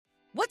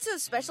What's so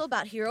special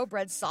about Hero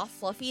Bread's soft,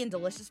 fluffy, and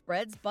delicious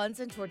breads, buns,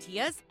 and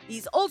tortillas?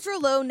 These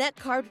ultra-low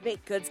net-carb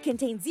baked goods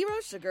contain zero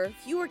sugar,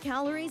 fewer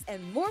calories,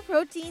 and more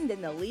protein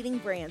than the leading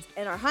brands,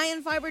 and are high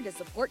in fiber to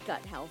support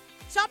gut health.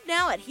 Shop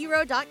now at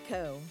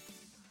hero.co.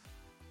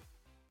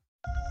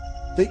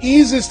 The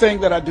easiest thing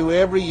that I do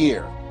every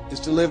year is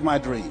to live my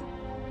dream.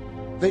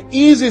 The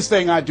easiest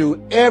thing I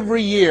do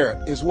every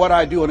year is what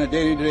I do on a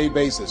day-to-day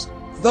basis.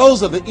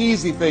 Those are the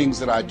easy things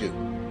that I do.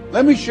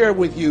 Let me share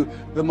with you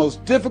the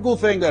most difficult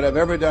thing that I've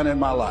ever done in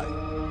my life.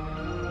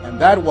 And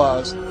that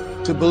was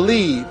to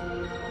believe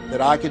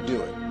that I could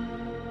do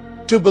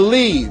it. To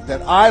believe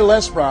that I,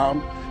 Les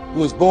Brown,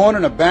 who was born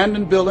in an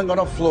abandoned building on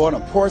a floor in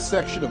a poor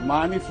section of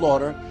Miami,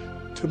 Florida,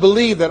 to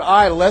believe that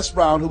I, Les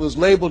Brown, who was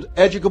labeled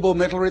educable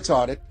mental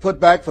retarded, put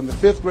back from the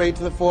 5th grade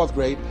to the 4th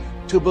grade,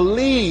 to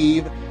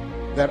believe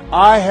that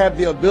I have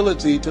the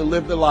ability to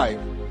live the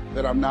life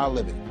that I'm now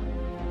living.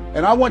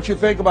 And I want you to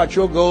think about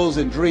your goals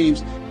and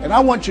dreams, and I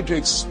want you to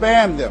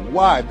expand them.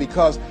 Why?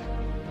 Because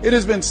it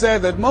has been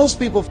said that most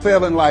people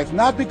fail in life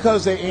not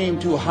because they aim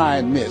too high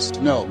and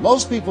missed. No,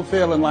 most people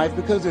fail in life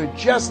because they're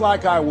just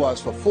like I was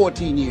for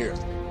 14 years.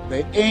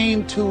 They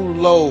aim too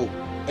low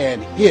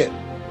and hit.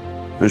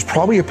 There's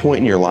probably a point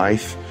in your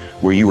life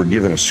where you were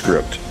given a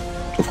script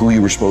of who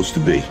you were supposed to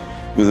be,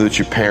 whether it's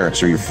your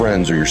parents or your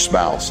friends or your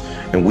spouse.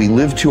 And we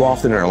live too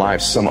often in our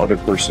lives some other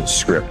person's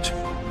script,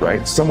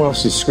 right? Someone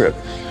else's script.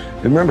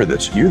 Remember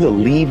this, you're the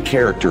lead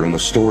character in the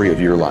story of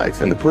your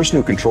life, and the person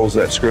who controls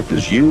that script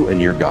is you and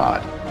your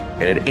God.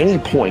 And at any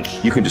point,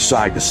 you can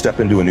decide to step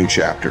into a new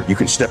chapter. You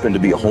can step into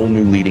be a whole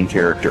new leading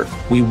character.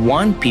 We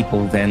want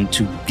people then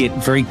to get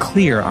very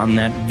clear on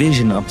that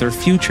vision of their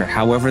future,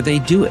 however they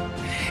do it,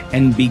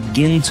 and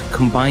begin to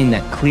combine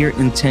that clear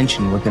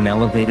intention with an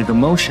elevated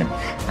emotion.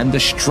 And the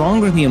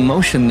stronger the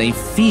emotion they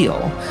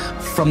feel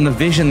from the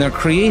vision they're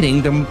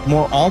creating, the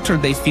more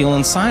altered they feel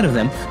inside of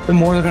them, the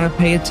more they're going to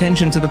pay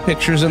attention to the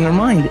pictures in their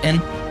mind. And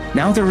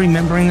now they're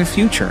remembering the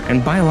future.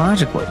 And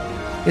biologically,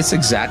 it's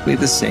exactly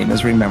the same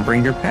as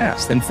remembering your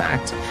past. In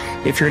fact,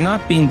 if you're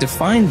not being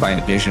defined by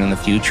a vision in the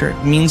future,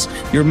 it means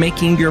you're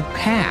making your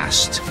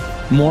past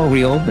more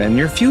real than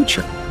your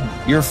future.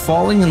 You're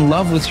falling in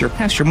love with your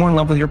past. You're more in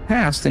love with your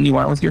past than you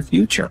are with your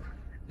future.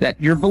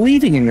 That you're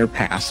believing in your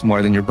past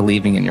more than you're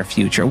believing in your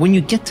future. When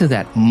you get to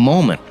that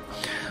moment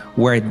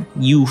where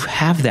you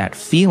have that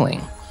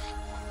feeling,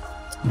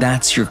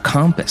 that's your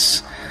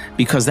compass,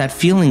 because that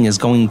feeling is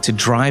going to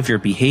drive your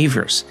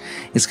behaviors.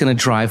 It's going to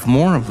drive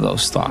more of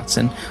those thoughts.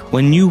 And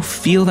when you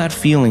feel that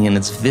feeling and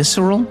it's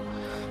visceral,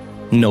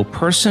 no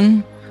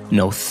person,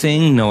 no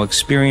thing, no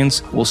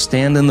experience will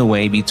stand in the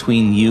way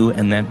between you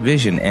and that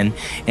vision.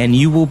 And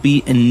you will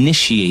be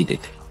initiated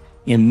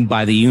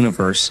by the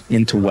universe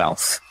into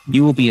wealth.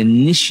 You will be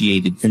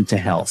initiated into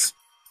health.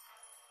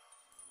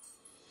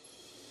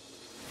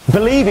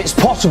 Believe it's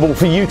possible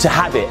for you to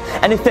have it.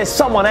 And if there's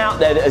someone out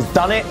there that has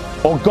done it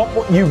or got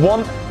what you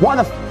want,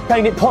 why the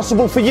ain't it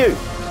possible for you?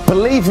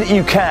 Believe that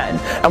you can.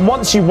 And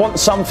once you want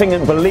something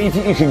and believe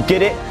that you can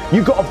get it,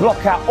 you've got to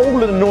block out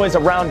all of the noise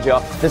around you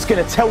that's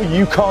going to tell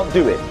you can't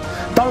do it.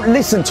 Don't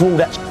listen to all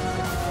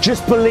that.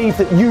 Just believe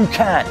that you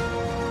can.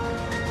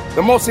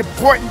 The most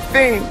important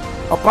thing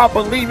about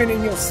believing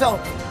in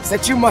yourself is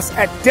that you must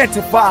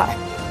identify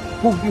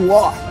who you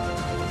are.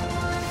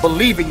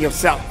 Believe in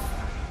yourself.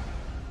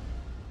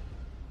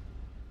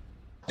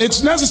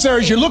 It's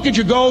necessary as you look at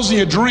your goals and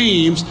your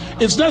dreams,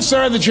 it's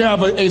necessary that you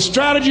have a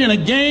strategy and a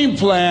game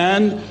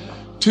plan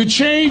to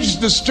change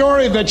the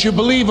story that you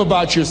believe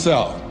about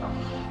yourself.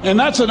 And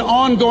that's an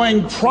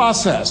ongoing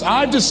process.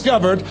 I've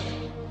discovered,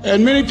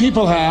 and many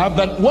people have,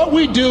 that what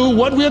we do,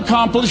 what we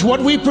accomplish,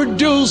 what we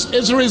produce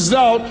is a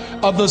result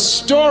of the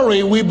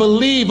story we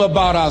believe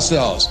about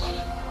ourselves.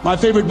 My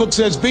favorite book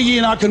says, "Be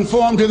ye not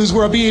conformed to this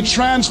world, be ye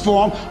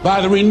transformed by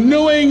the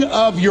renewing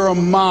of your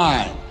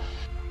mind."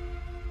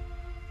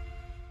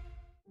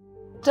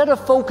 Instead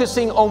of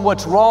focusing on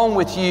what's wrong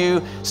with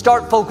you,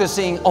 start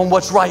focusing on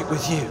what's right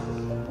with you.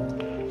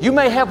 You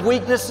may have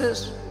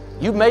weaknesses.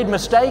 You've made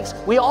mistakes.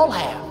 We all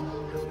have.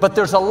 But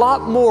there's a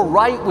lot more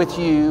right with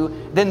you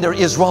than there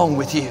is wrong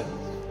with you.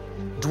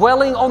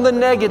 Dwelling on the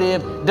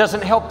negative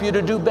doesn't help you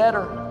to do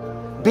better.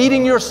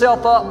 Beating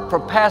yourself up for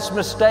past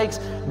mistakes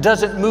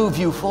doesn't move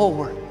you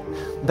forward.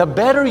 The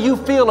better you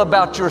feel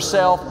about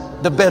yourself,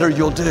 the better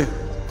you'll do.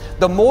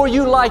 The more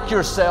you like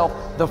yourself,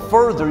 the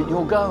further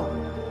you'll go.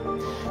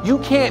 You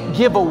can't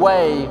give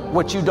away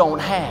what you don't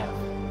have.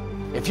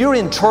 If you're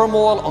in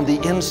turmoil on the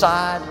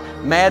inside,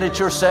 mad at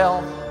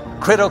yourself,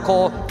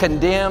 critical,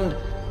 condemned,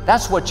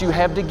 that's what you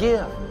have to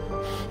give.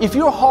 If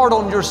you're hard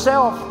on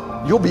yourself,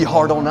 you'll be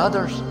hard on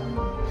others.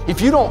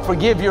 If you don't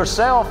forgive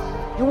yourself,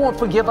 you won't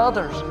forgive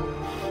others.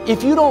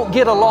 If you don't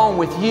get along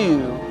with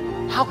you,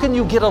 how can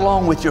you get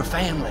along with your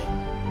family?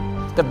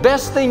 The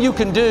best thing you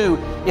can do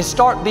is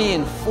start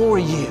being for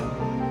you.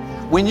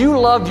 When you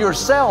love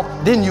yourself,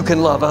 then you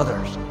can love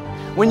others.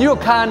 When you're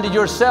kind to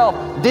yourself,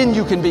 then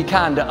you can be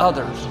kind to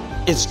others.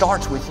 It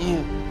starts with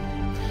you.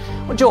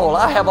 Well, Joel,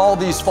 I have all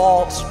these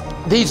faults,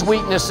 these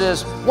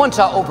weaknesses. Once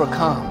I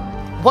overcome,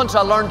 once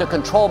I learn to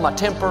control my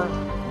temper,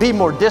 be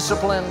more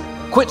disciplined,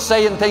 quit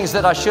saying things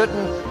that I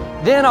shouldn't,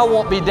 then I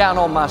won't be down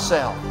on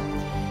myself.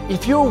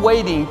 If you're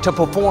waiting to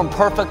perform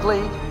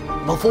perfectly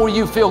before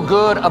you feel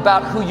good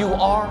about who you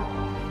are,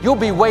 you'll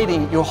be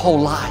waiting your whole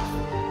life.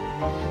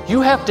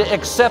 You have to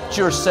accept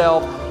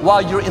yourself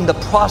while you're in the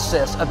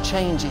process of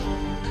changing.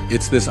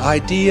 It's this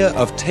idea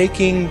of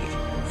taking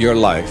your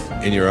life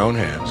in your own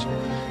hands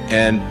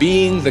and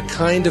being the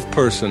kind of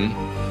person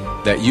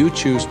that you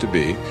choose to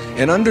be,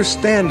 and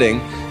understanding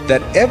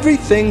that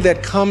everything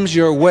that comes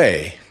your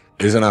way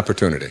is an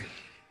opportunity.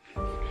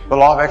 The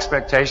law of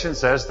expectation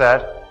says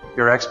that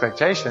your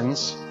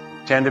expectations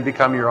tend to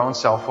become your own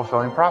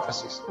self-fulfilling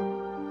prophecies.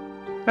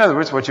 In other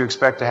words, what you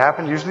expect to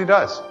happen usually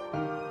does.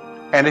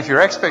 And if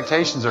your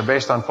expectations are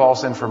based on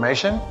false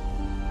information,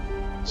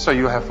 so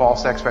you have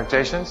false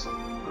expectations,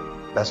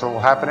 that's what will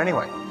happen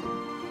anyway.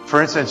 For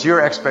instance,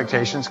 your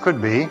expectations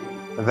could be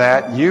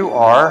that you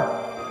are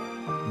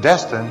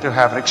destined to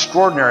have an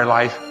extraordinary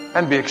life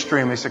and be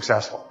extremely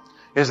successful.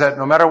 Is that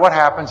no matter what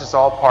happens, it's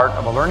all part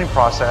of a learning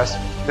process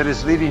that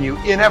is leading you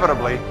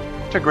inevitably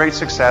to great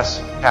success,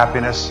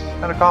 happiness,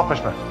 and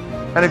accomplishment.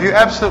 And if you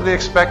absolutely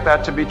expect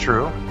that to be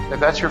true, if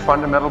that's your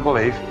fundamental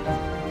belief,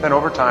 then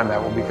over time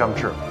that will become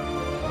true.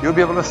 You'll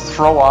be able to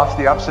throw off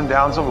the ups and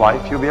downs of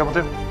life. You'll be able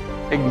to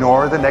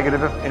ignore the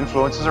negative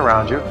influences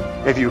around you.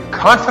 If you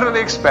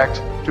confidently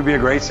expect to be a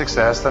great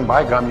success, then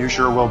by gum, you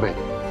sure will be.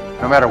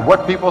 No matter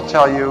what people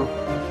tell you,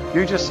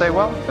 you just say,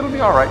 well, it'll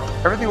be all right.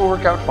 Everything will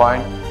work out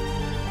fine.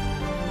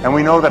 And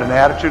we know that an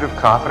attitude of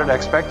confident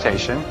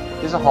expectation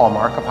is a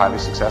hallmark of highly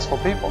successful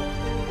people.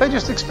 They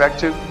just expect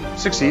to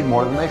succeed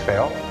more than they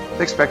fail.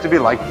 They expect to be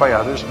liked by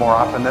others more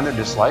often than they're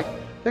disliked.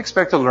 They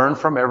expect to learn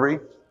from every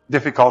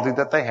difficulty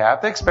that they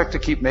have. They expect to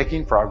keep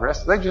making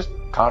progress. They just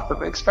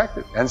confidently expect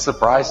it. And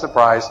surprise,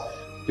 surprise,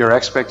 your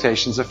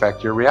expectations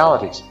affect your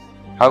realities.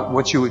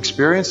 What you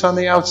experience on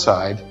the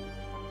outside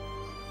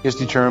is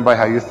determined by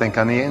how you think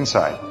on the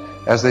inside.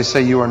 As they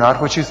say, you are not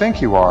what you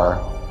think you are,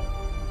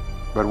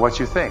 but what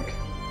you think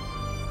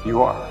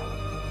you are.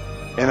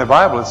 In the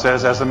Bible it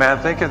says, as a man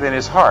thinketh in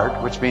his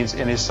heart, which means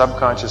in his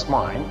subconscious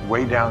mind,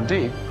 way down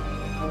deep,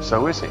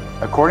 so is he.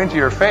 According to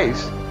your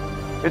faith,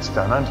 it's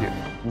done unto you,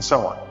 and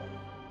so on.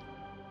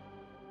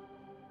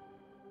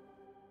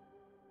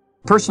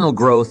 Personal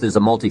growth is a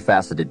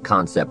multifaceted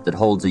concept that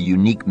holds a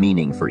unique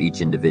meaning for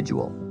each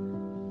individual.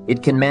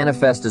 It can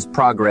manifest as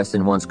progress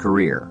in one's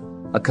career,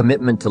 a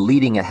commitment to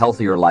leading a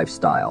healthier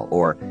lifestyle,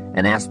 or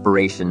an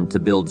aspiration to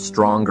build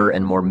stronger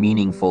and more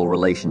meaningful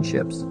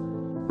relationships.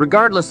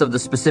 Regardless of the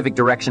specific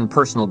direction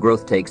personal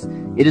growth takes,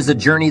 it is a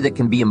journey that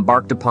can be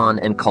embarked upon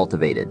and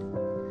cultivated.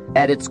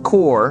 At its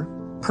core,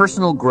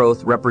 personal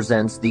growth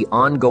represents the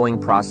ongoing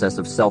process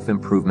of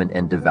self-improvement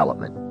and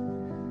development.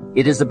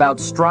 It is about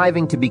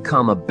striving to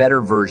become a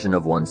better version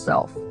of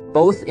oneself,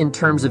 both in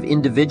terms of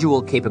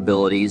individual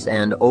capabilities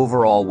and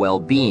overall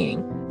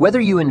well-being.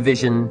 Whether you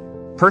envision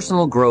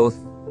personal growth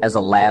as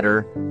a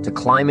ladder to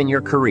climb in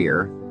your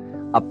career,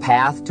 a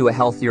path to a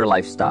healthier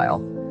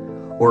lifestyle,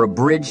 or a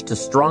bridge to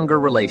stronger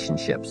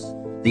relationships,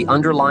 the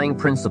underlying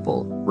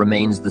principle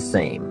remains the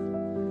same: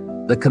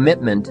 the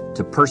commitment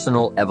to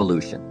personal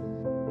evolution.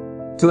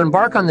 To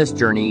embark on this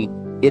journey,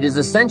 it is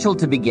essential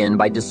to begin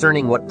by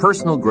discerning what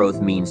personal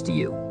growth means to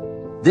you.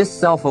 This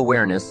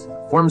self-awareness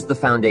forms the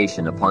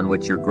foundation upon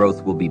which your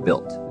growth will be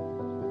built.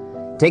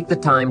 Take the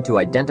time to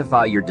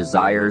identify your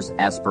desires,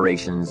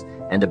 aspirations,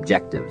 and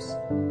objectives.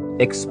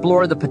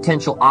 Explore the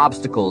potential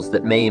obstacles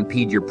that may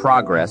impede your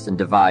progress and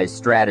devise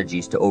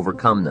strategies to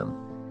overcome them.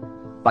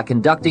 By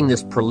conducting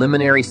this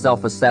preliminary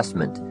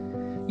self-assessment,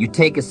 you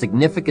take a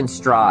significant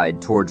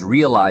stride towards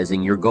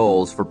realizing your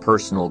goals for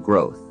personal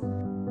growth.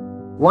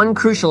 One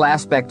crucial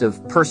aspect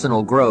of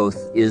personal growth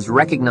is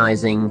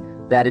recognizing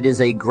that it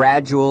is a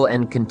gradual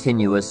and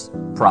continuous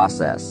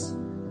process.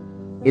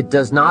 It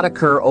does not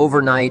occur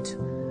overnight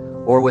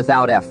or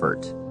without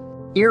effort.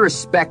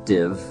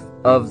 Irrespective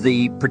of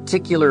the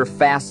particular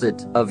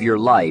facet of your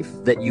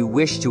life that you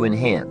wish to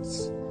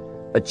enhance,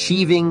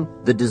 achieving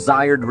the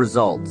desired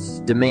results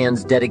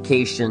demands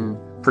dedication,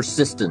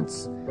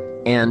 persistence,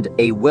 and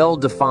a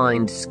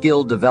well-defined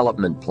skill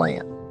development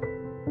plan.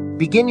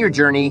 Begin your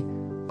journey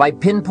by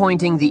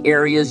pinpointing the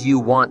areas you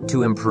want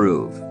to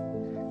improve.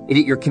 Is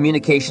it your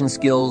communication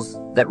skills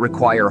that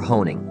require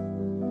honing?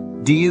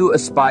 Do you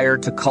aspire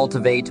to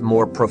cultivate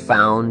more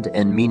profound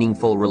and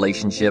meaningful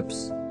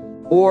relationships?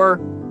 Or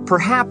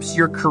perhaps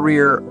your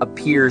career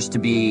appears to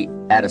be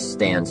at a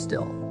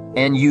standstill,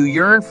 and you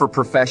yearn for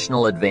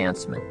professional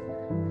advancement.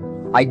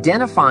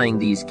 Identifying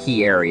these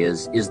key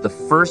areas is the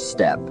first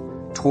step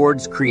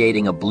towards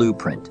creating a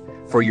blueprint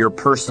for your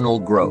personal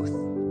growth.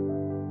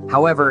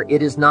 However,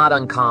 it is not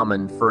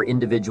uncommon for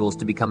individuals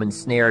to become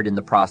ensnared in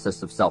the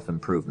process of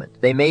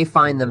self-improvement. They may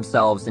find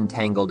themselves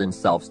entangled in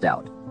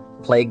self-doubt,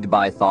 plagued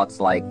by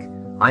thoughts like,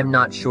 I'm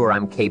not sure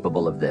I'm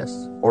capable of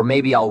this, or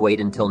maybe I'll wait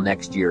until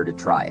next year to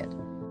try it.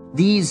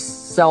 These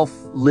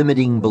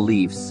self-limiting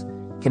beliefs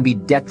can be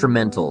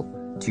detrimental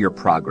to your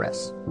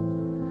progress.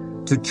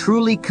 To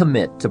truly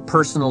commit to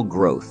personal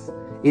growth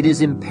it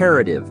is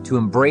imperative to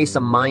embrace a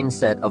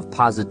mindset of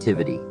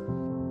positivity.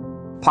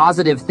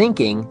 Positive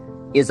thinking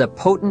is a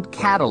potent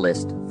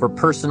catalyst for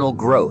personal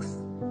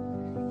growth.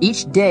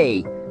 Each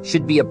day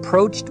should be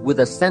approached with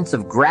a sense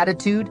of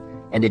gratitude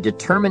and a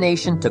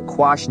determination to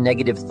quash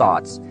negative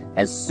thoughts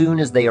as soon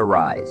as they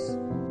arise.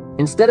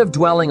 Instead of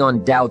dwelling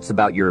on doubts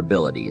about your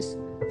abilities,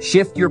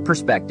 shift your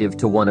perspective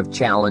to one of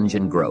challenge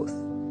and growth.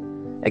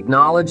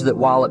 Acknowledge that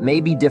while it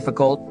may be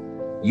difficult,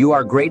 you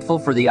are grateful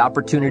for the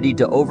opportunity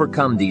to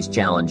overcome these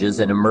challenges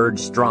and emerge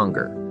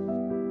stronger.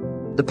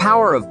 The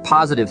power of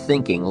positive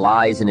thinking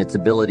lies in its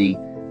ability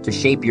to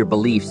shape your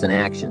beliefs and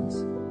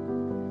actions.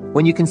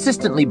 When you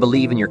consistently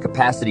believe in your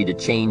capacity to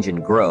change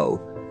and grow,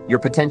 your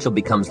potential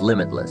becomes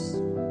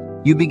limitless.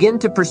 You begin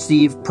to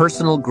perceive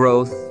personal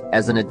growth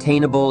as an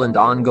attainable and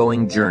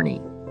ongoing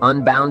journey,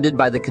 unbounded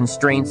by the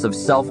constraints of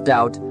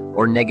self-doubt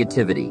or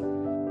negativity.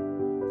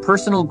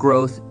 Personal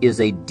growth is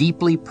a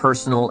deeply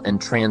personal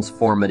and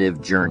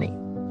transformative journey.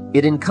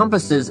 It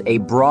encompasses a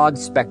broad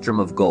spectrum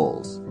of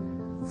goals,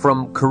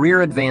 from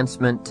career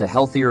advancement to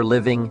healthier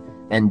living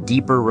and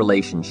deeper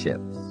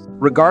relationships.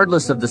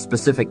 Regardless of the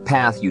specific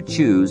path you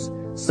choose,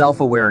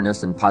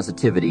 self-awareness and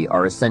positivity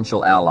are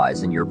essential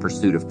allies in your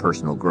pursuit of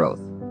personal growth.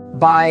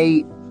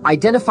 By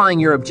identifying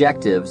your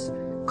objectives,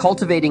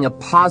 cultivating a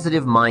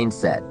positive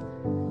mindset,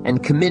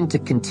 and commit to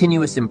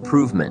continuous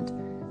improvement,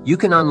 you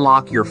can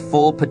unlock your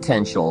full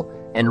potential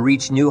and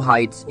reach new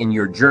heights in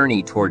your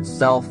journey towards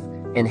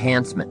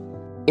self-enhancement.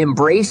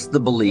 Embrace the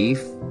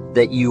belief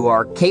that you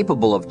are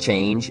capable of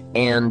change,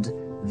 and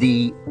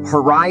the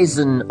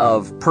horizon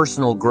of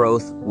personal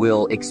growth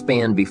will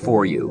expand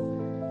before you,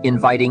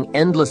 inviting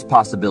endless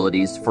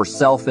possibilities for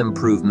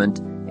self-improvement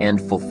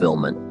and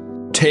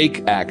fulfillment.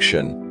 Take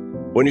action.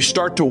 When you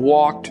start to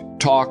walk,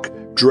 talk,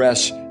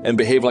 dress, and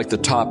behave like the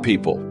top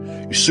people,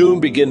 you soon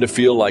begin to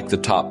feel like the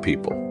top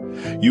people.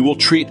 You will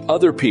treat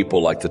other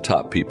people like the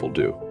top people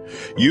do.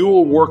 You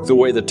will work the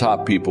way the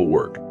top people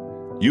work.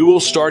 You will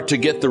start to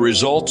get the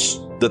results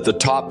that the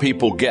top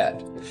people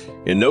get.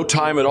 In no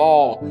time at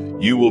all,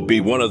 you will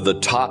be one of the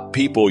top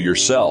people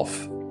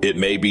yourself. It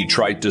may be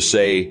trite to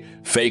say,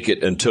 fake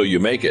it until you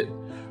make it,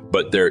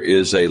 but there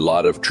is a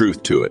lot of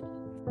truth to it.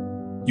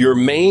 Your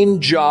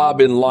main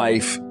job in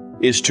life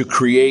is to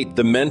create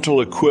the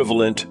mental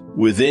equivalent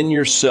within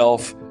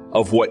yourself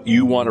of what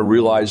you want to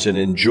realize and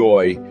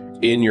enjoy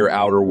in your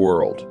outer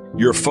world.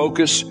 Your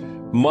focus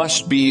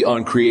must be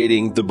on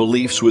creating the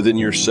beliefs within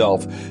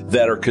yourself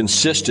that are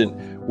consistent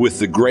with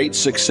the great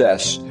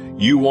success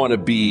you want to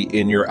be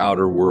in your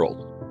outer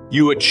world.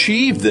 You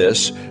achieve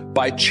this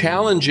by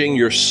challenging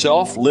your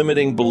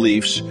self-limiting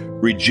beliefs,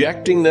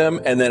 rejecting them,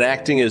 and then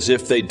acting as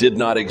if they did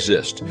not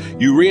exist.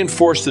 You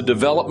reinforce the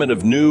development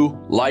of new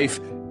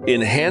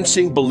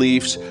life-enhancing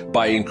beliefs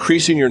by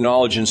increasing your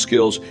knowledge and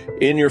skills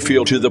in your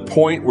field to the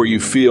point where you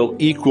feel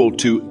equal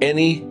to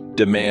any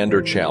demand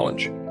or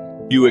challenge.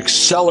 You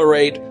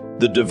accelerate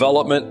the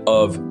development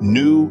of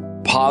new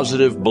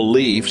positive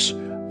beliefs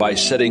by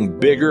setting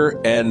bigger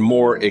and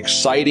more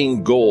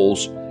exciting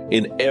goals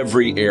in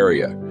every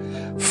area.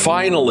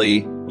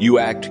 Finally, you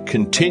act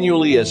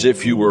continually as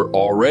if you were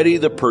already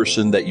the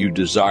person that you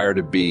desire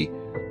to be.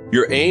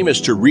 Your aim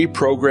is to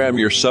reprogram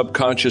your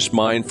subconscious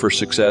mind for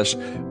success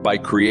by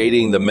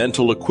creating the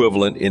mental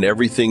equivalent in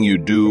everything you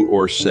do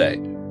or say.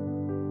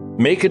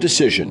 Make a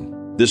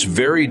decision this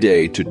very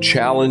day to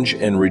challenge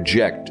and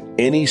reject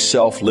any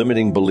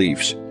self-limiting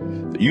beliefs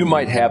that you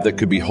might have that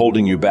could be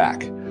holding you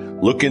back.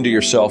 Look into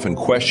yourself and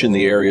question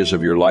the areas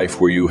of your life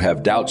where you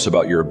have doubts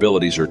about your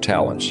abilities or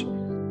talents.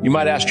 You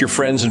might ask your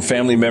friends and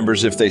family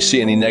members if they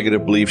see any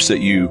negative beliefs that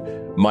you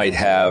might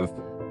have.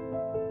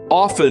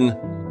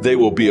 Often, they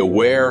will be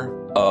aware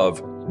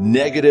of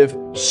negative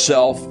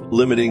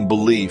self-limiting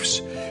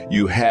beliefs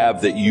you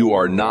have that you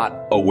are not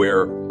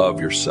aware of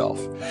yourself.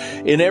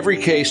 In every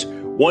case,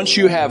 once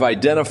you have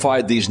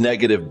identified these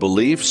negative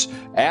beliefs,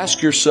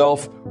 ask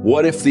yourself,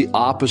 what if the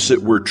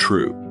opposite were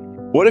true?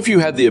 What if you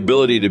had the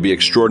ability to be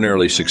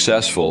extraordinarily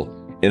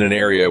successful in an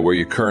area where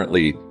you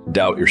currently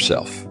doubt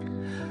yourself?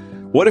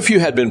 What if you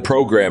had been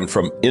programmed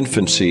from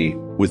infancy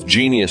with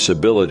genius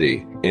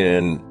ability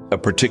in a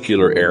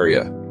particular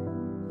area?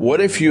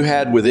 What if you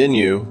had within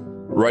you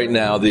right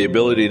now the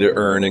ability to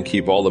earn and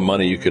keep all the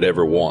money you could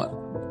ever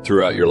want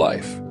throughout your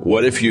life?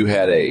 What if you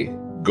had a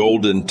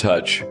golden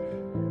touch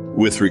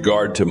with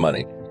regard to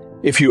money?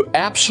 If you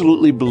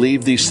absolutely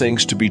believe these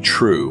things to be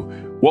true,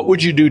 what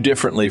would you do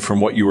differently from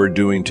what you are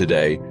doing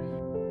today?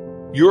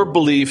 Your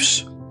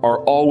beliefs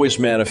are always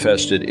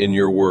manifested in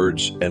your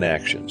words and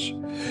actions.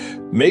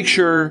 Make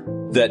sure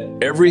that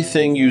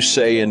everything you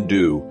say and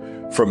do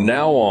from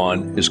now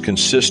on is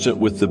consistent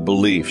with the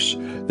beliefs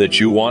that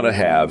you want to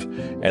have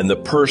and the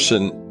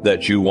person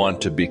that you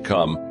want to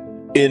become.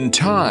 In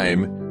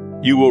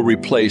time, you will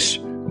replace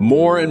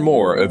more and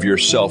more of your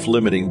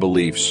self-limiting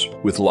beliefs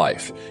with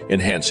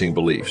life-enhancing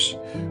beliefs.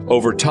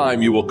 Over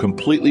time, you will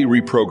completely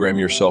reprogram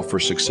yourself for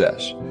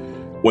success.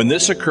 When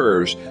this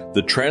occurs,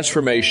 the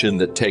transformation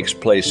that takes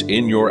place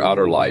in your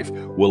outer life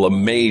will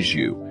amaze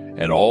you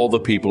and all the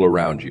people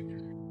around you.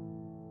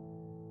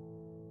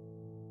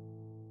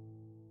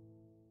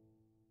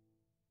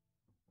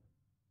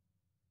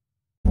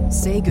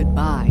 say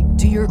goodbye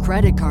to your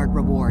credit card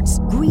rewards.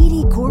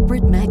 Greedy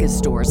corporate mega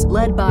stores,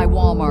 led by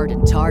Walmart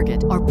and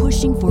Target, are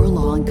pushing for a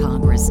law in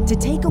Congress to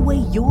take away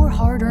your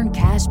hard-earned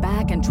cash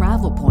back and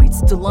travel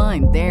points to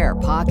line their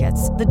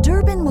pockets. The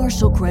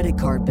Durbin-Marshall credit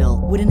card bill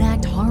would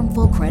enact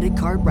harmful credit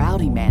card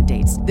routing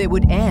mandates that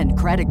would end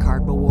credit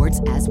card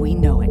rewards as we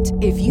know it.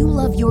 If you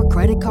love your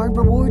credit card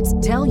rewards,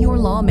 tell your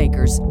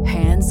lawmakers,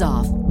 hands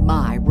off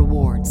my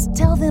rewards.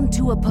 Tell them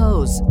to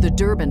oppose the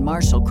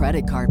Durbin-Marshall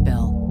credit card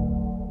bill.